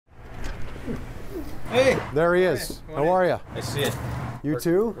Hey! There he is. How are you? I see it. You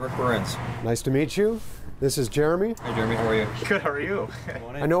too? Rick Burns. Nice to meet you. This is Jeremy. Hey Jeremy, how are you? Good, how are you?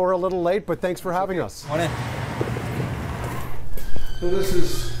 I know we're a little late, but thanks for having us. Come on in. So this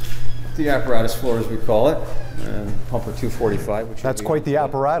is the apparatus floor, as we call it, and pumper 245. Which That's quite the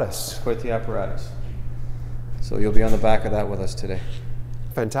apparatus. Quite the apparatus. So you'll be on the back of that with us today.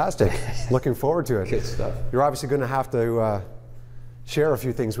 Fantastic. Looking forward to it. Good stuff. You're obviously going to have to share a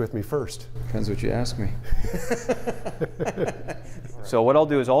few things with me first. Depends what you ask me. So what I'll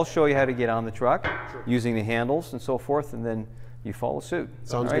do is I'll show you how to get on the truck using the handles and so forth, and then you follow suit.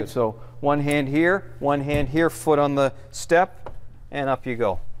 Sounds good. So one hand here, foot on the step, and up you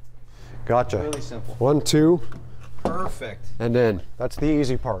go. Gotcha. Really simple. 1, 2. Perfect. And then, that's the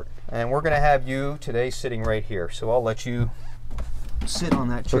easy part. And we're going to have you today sitting right here. So I'll let you sit on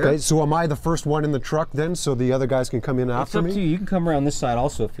that chair. Okay, so am I the first one in the truck then, so the other guys can come in after me? It's up to you. You can come around this side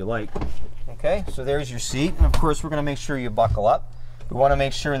also if you like. Okay, so there's your seat. And of course, we're going to make sure you buckle up. We want to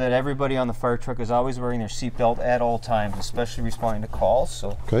make sure that everybody on the fire truck is always wearing their seatbelt at all times, especially responding to calls.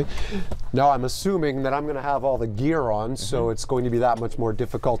 So. Okay. Now I'm assuming that I'm going to have all the gear on, so it's going to be that much more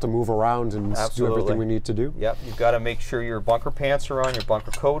difficult to move around and do everything we need to do. Yep, you've got to make sure your bunker pants are on, your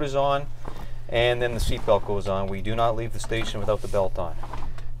bunker coat is on, and then the seatbelt goes on. We do not leave the station without the belt on.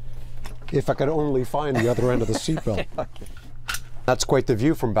 If I could only find the other end of the seatbelt. Okay. That's quite the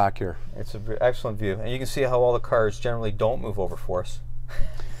view from back here. It's an excellent view. And you can see how all the cars generally don't move over for us.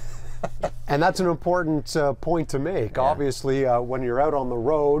 And that's an important point to make. Yeah. Obviously, when you're out on the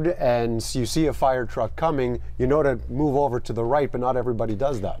road and you see a fire truck coming, you know to move over to the right, but not everybody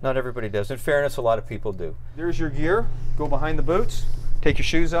does that. Not everybody does. In fairness, a lot of people do. There's your gear. Go behind the boots. Take your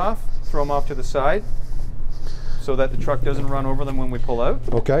shoes off. Throw them off to the side so that the truck doesn't run over them when we pull out.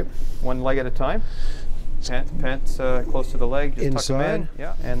 Okay. One leg at a time. Pants close to the leg. Just inside. Tuck them in.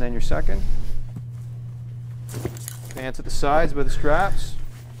 Yeah. And then your second. Pants at the sides by the straps.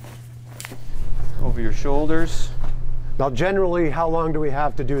 Over your shoulders. Now, generally, how long do we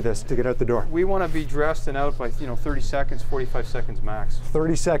have to do this to get out the door? We want to be dressed and out by 30 seconds, 45 seconds max.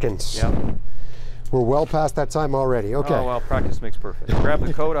 30 seconds. Yeah. We're well past that time already. Okay. Oh well, practice makes perfect. Grab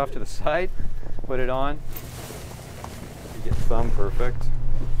the coat off to the side, put it on. You get thumb perfect.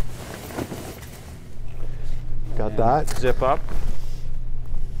 Got that. Zip up.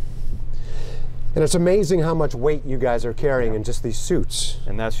 And it's amazing how much weight you guys are carrying in just these suits.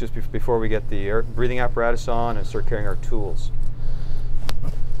 And that's just before we get the breathing apparatus on and start carrying our tools.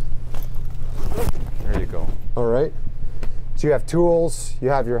 There you go. All right. So you have tools, you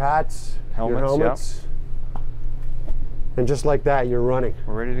have your hats, helmets, your helmets. Yeah. And just like that, you're running.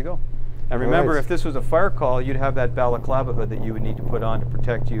 We're ready to go. And remember, if this was a fire call, you'd have that balaclava hood that you would need to put on to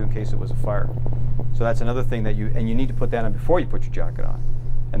protect you in case it was a fire. So that's another thing that you need to put that on before you put your jacket on.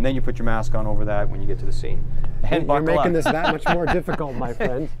 And then you put your mask on over that when you get to the scene. And you're making this that much more difficult, my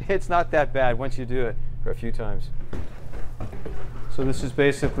friend. It's not that bad once you do it for a few times. So this is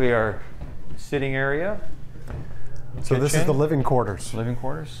basically our sitting area. So this is the living quarters. Living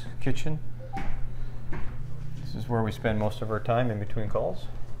quarters, kitchen. This is where we spend most of our time in between calls.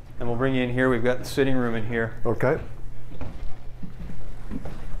 And we'll bring you in here. We've got the sitting room in here. Okay.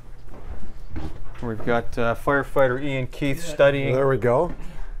 We've got firefighter Ian Keith studying. There we go.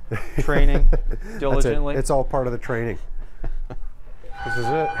 Training diligently. It's all part of the training. This is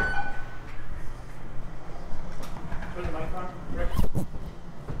it.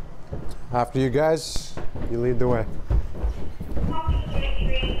 After you guys, you lead the way.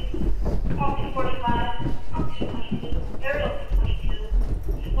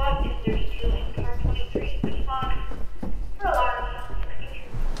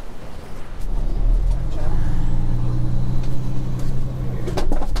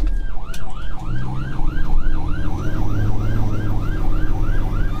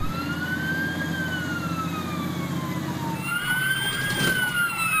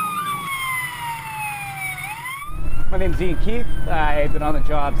 My name's Ian Keith. I've been on the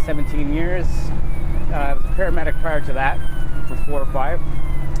job 17 years. I was a paramedic prior to that for 4 or 5,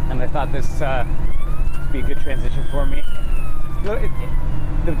 and I thought this would be a good transition for me.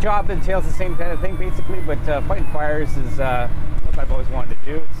 The job entails the same kind of thing basically, but fighting fires is what I've always wanted to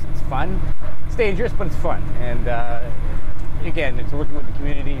do. It's fun. It's dangerous, but it's fun. And again, it's working with the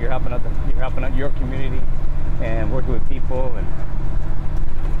community. You're helping out your community and working with people, and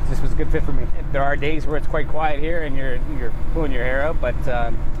this was a good fit for me. There are days where it's quite quiet here and you're pulling your hair out, but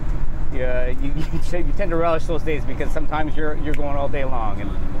you tend to relish those days because sometimes you're going all day long,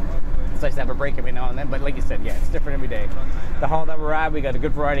 and it's nice to have a break every now and then. But like you said, yeah, it's different every day. The hall that we're at, we got a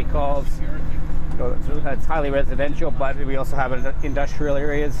good variety of calls. So it's highly residential, but we also have industrial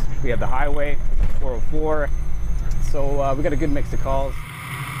areas. We have the highway, 404. So we got a good mix of calls.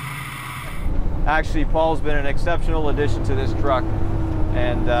 Actually, Paul's been an exceptional addition to this truck,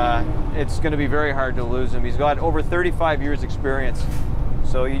 and it's going to be very hard to lose him. He's got over 35 years experience,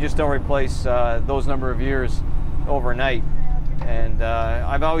 so you just don't replace those number of years overnight. And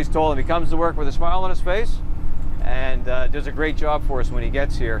I've always told him he comes to work with a smile on his face and does a great job for us when he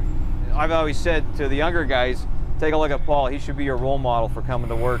gets here. I've always said to the younger guys, take a look at Paul. He should be your role model for coming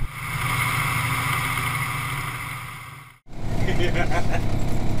to work.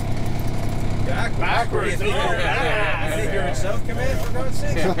 Backwards. I think you're in South Command, for God's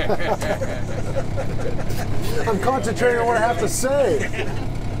sake. I'm concentrating on what I have to say.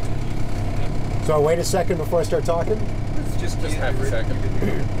 So I wait a second before I start talking? Just half a second.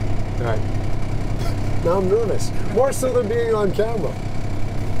 All right. Now I'm nervous. More so than being on camera.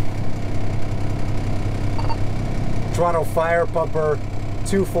 Toronto Fire Pumper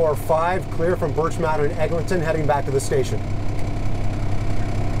 245, clear from Birchmount and Eglinton, heading back to the station.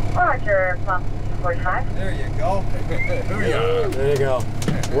 Roger, pump 245. There you go. There you go.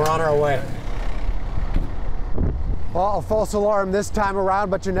 We're on our way. Well, a false alarm this time around,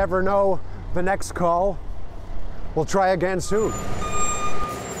 but you never know. The next call, we'll try again soon.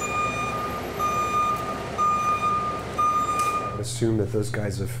 I assume that those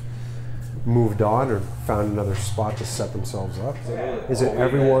guys have moved on or found another spot to set themselves up. Is it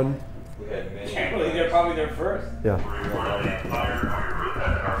everyone? Can't believe they're probably there first. Yeah.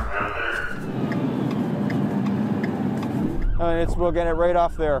 We'll get it right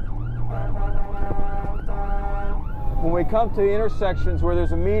off there. When we come to the intersections where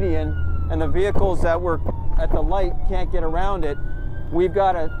there's a median and the vehicles that were at the light can't get around it, we've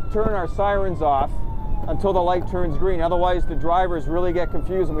got to turn our sirens off until the light turns green. Otherwise, the drivers really get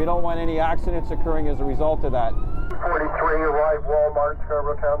confused, and we don't want any accidents occurring as a result of that. 43, arrive Walmart,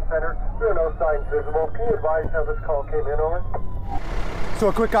 Scarborough Town Center. There are no signs visible. Can you advise how this call came in, over? So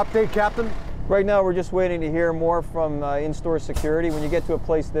a quick update, Captain. Right now, we're just waiting to hear more from in-store security. When you get to a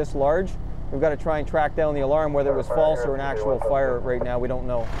place this large, we've got to try and track down the alarm, whether it was false or an actual fire. Right now, we don't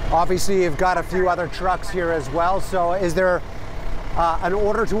know. Obviously, you've got a few other trucks here as well. So is there an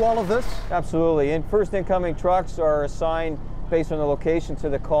order to all of this? Absolutely. And first incoming trucks are assigned based on the location to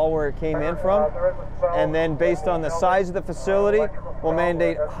the call where it came in from. And then based on the size of the facility, we'll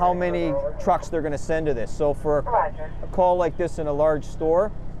mandate how many trucks they're going to send to this. So for a call like this in a large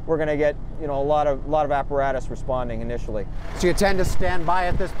store, we're going to get, a lot of apparatus responding initially. So you tend to stand by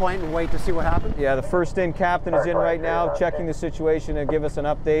at this point and wait to see what happens? Yeah, the first in captain is in right now, checking the situation and give us an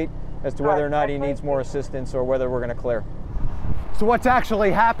update as to whether or not he needs more assistance or whether we're going to clear. So what's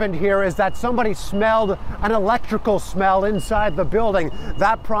actually happened here is that somebody smelled an electrical smell inside the building.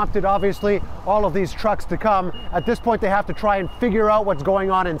 That prompted, obviously, all of these trucks to come. At this point, they have to try and figure out what's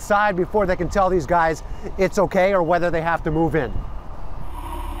going on inside before they can tell these guys it's okay or whether they have to move in.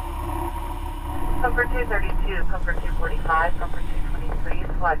 Comfort 232, Comfort 245, Comfort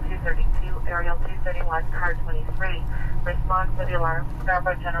 223, Squad 232, Aerial 231, Car 23. Response to the alarm,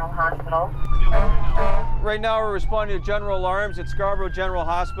 Scarborough General Hospital. Right now we're responding to general alarms at Scarborough General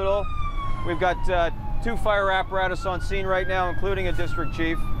Hospital. We've got 2 fire apparatus on scene right now, including a district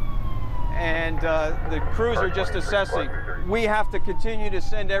chief. And the crews are just assessing. We have to continue to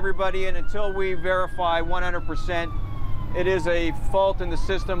send everybody in until we verify 100% it is a fault in the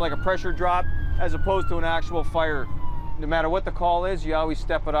system, like a pressure drop, as opposed to an actual fire. No matter what the call is, you always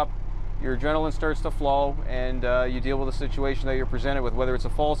step it up. Your adrenaline starts to flow, and you deal with the situation that you're presented with. Whether it's a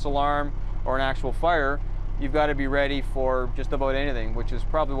false alarm or an actual fire, you've got to be ready for just about anything, which is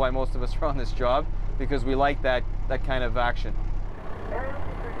probably why most of us are on this job, because we like that kind of action.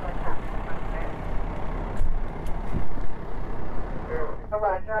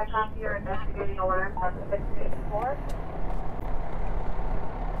 Roger, I copy your investigating alarm on the 16th floor.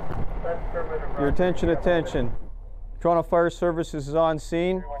 Your attention. Toronto Fire Services is on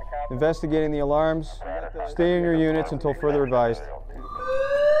scene, investigating the alarms. Stay in your units until further advised.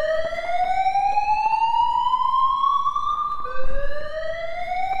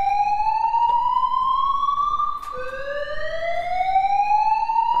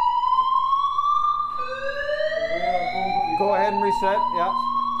 Go ahead and reset, yeah.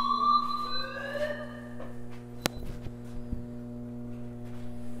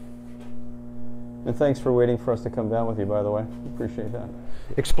 And thanks for waiting for us to come down with you, by the way. Appreciate that.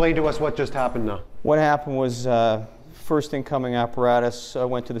 Explain to us what just happened now. What happened was first incoming apparatus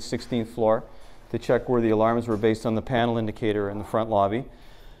went to the 16th floor to check where the alarms were based on the panel indicator in the front lobby.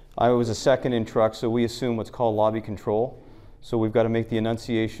 I was a second in truck, so we assume what's called lobby control. So we've got to make the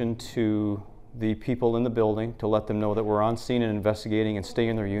enunciation to the people in the building to let them know that we're on scene and investigating, and stay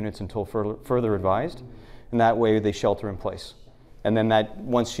in their units until further advised. And that way they shelter in place. And then that,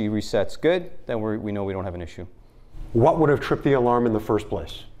 once she resets good, then we know we don't have an issue. What would have tripped the alarm in the first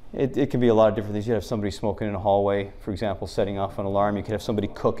place? It can be a lot of different things. You have somebody smoking in a hallway, for example, setting off an alarm. You could have somebody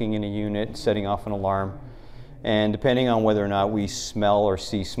cooking in a unit, setting off an alarm. And depending on whether or not we smell or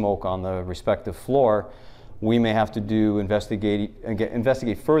see smoke on the respective floor, we may have to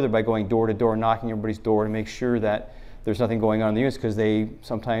investigate further by going door to door, knocking everybody's door to make sure that there's nothing going on in the units, because they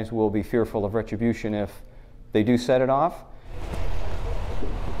sometimes will be fearful of retribution if they do set it off.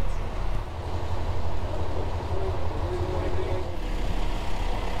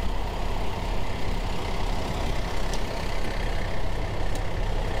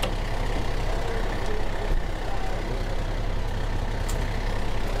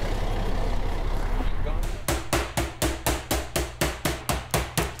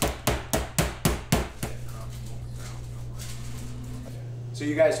 So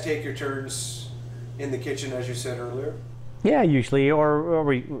you guys take your turns in the kitchen, as you said earlier? Yeah, usually,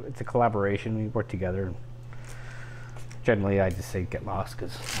 or it's a collaboration. We work together. Generally, I just say get lost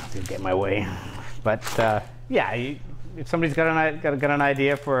because I get in my way. But yeah, if somebody's got an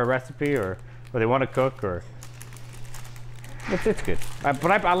idea for a recipe, or they want to cook, or it's good.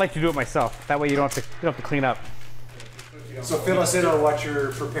 But I like to do it myself. That way you don't have to clean up. So fill us in on what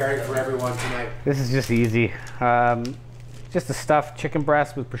you're preparing for everyone tonight. This is just easy. Just a stuffed chicken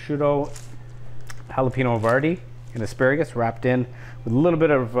breast with prosciutto, jalapeno havarti, and asparagus wrapped in with a little bit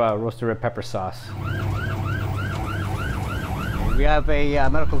of roasted red pepper sauce. We have a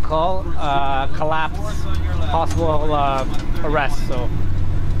medical call, collapse, possible arrest, so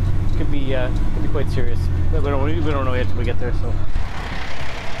it could be quite serious. We don't know yet till we get there. So,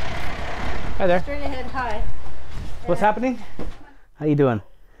 hi there. Straight ahead, hi. What's happening? How you doing?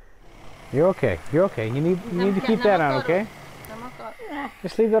 You're okay. You're okay. You need to keep that on, okay?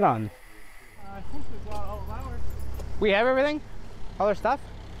 Just leave that on. I think we've got all of ours. We have everything? All our stuff?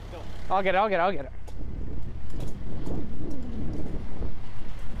 No. I'll get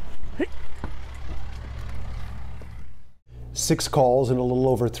it. 6 calls in a little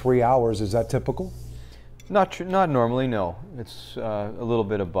over 3 hours, is that typical? Not normally, no. It's a little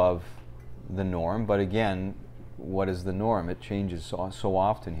bit above the norm, but again, what is the norm? It changes so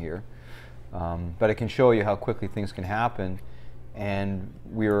often here. But it can show you how quickly things can happen. And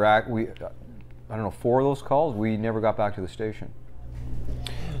I don't know, 4 of those calls, we never got back to the station.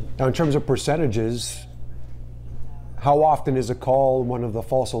 Now, in terms of percentages, how often is a call one of the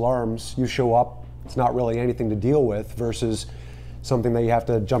false alarms? You show up, it's not really anything to deal with, versus something that you have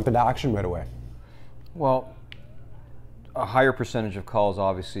to jump into action right away? Well, a higher percentage of calls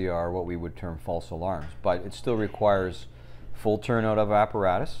obviously are what we would term false alarms, but it still requires full turnout of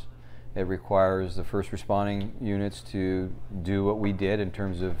apparatus. It requires the first responding units to do what we did in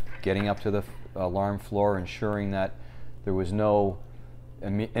terms of getting up to the alarm floor, ensuring that there was no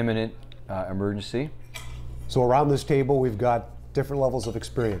imminent emergency. So around this table, we've got different levels of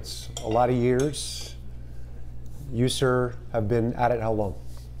experience. A lot of years. You, sir, have been at it how long?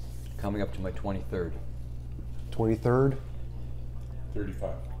 Coming up to my 23rd. 23rd? 35.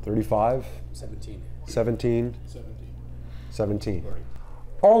 35? 17. 17? 17. 17.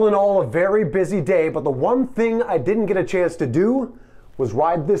 All in all, a very busy day, but the one thing I didn't get a chance to do was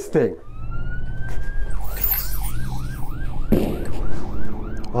ride this thing.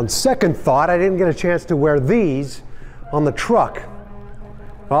 On second thought, I didn't get a chance to wear these on the truck.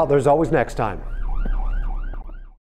 Well, there's always next time.